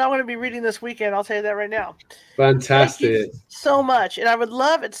 I know what I'm going to be reading this weekend. I'll tell you that right now. Fantastic. Thank you so much. And I would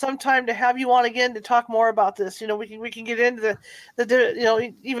love at some time to have you on again to talk more about this. We can get into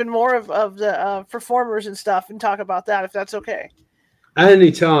the even more of the performers and stuff and talk about that, if that's okay.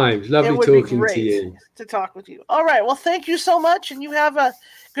 Anytime. Lovely talking to you. To talk with you. All right. Well, thank you so much, and you have a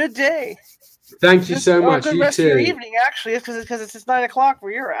good day. Thank you so much. Good rest of your evening, actually, because it's 9:00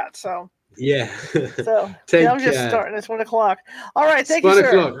 where you're at. So. Yeah. So I'm just starting. It's 1:00. All right. Thank you,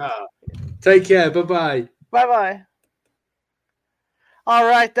 sir. 1:00. Take care. Bye-bye. Bye-bye. All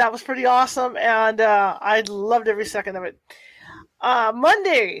right. That was pretty awesome. And I loved every second of it.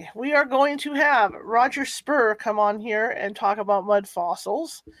 Monday, we are going to have Roger Spur come on here and talk about mud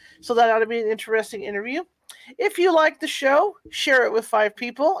fossils. So that ought to be an interesting interview. If you like the show, share it with 5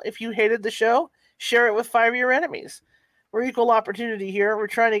 people. If you hated the show, share it with 5 of your enemies. We're equal opportunity here. We're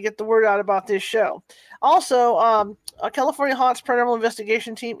trying to get the word out about this show. Also, a California Haunts Paranormal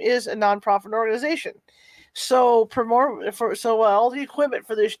Investigation Team is a nonprofit organization. So all the equipment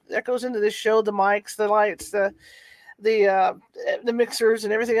for this that goes into this show, the mics, the lights, the mixers,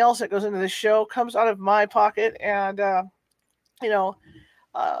 and everything else that goes into this show comes out of my pocket. And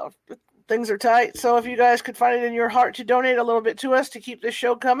things are tight. So if you guys could find it in your heart to donate a little bit to us to keep this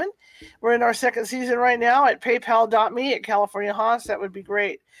show coming, we're in our 2nd season right now at paypal.me at California Haunts. That would be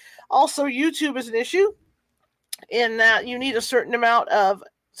great. Also, YouTube is an issue in that you need a certain amount of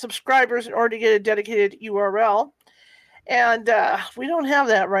subscribers in order to get a dedicated URL. And we don't have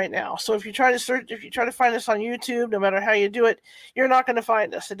that right now. So if you try to find us on YouTube, no matter how you do it, you're not going to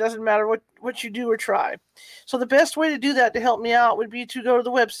find us. It doesn't matter what you do or try. So the best way to do that to help me out would be to go to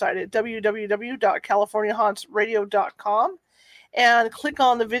the website at www.californiahauntsradio.com and click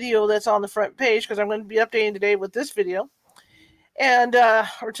on the video that's on the front page, because I'm going to be updating today with this video, and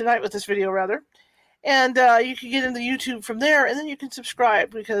or tonight with this video rather. And you can get into YouTube from there, and then you can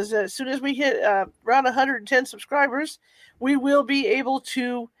subscribe, because as soon as we hit around 110 subscribers, we will be able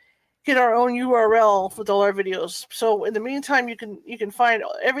to get our own URL with all our videos. So in the meantime, you can find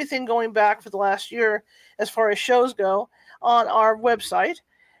everything going back for the last year as far as shows go on our website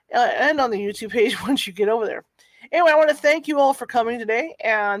and on the YouTube page once you get over there. Anyway, I want to thank you all for coming today,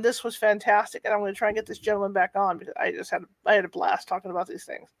 and this was fantastic. And I'm going to try and get this gentleman back on, because I had a blast talking about these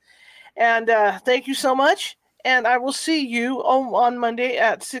things. And thank you so much. And I will see you on Monday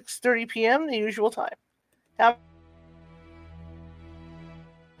at 6:30 p.m., the usual time. Have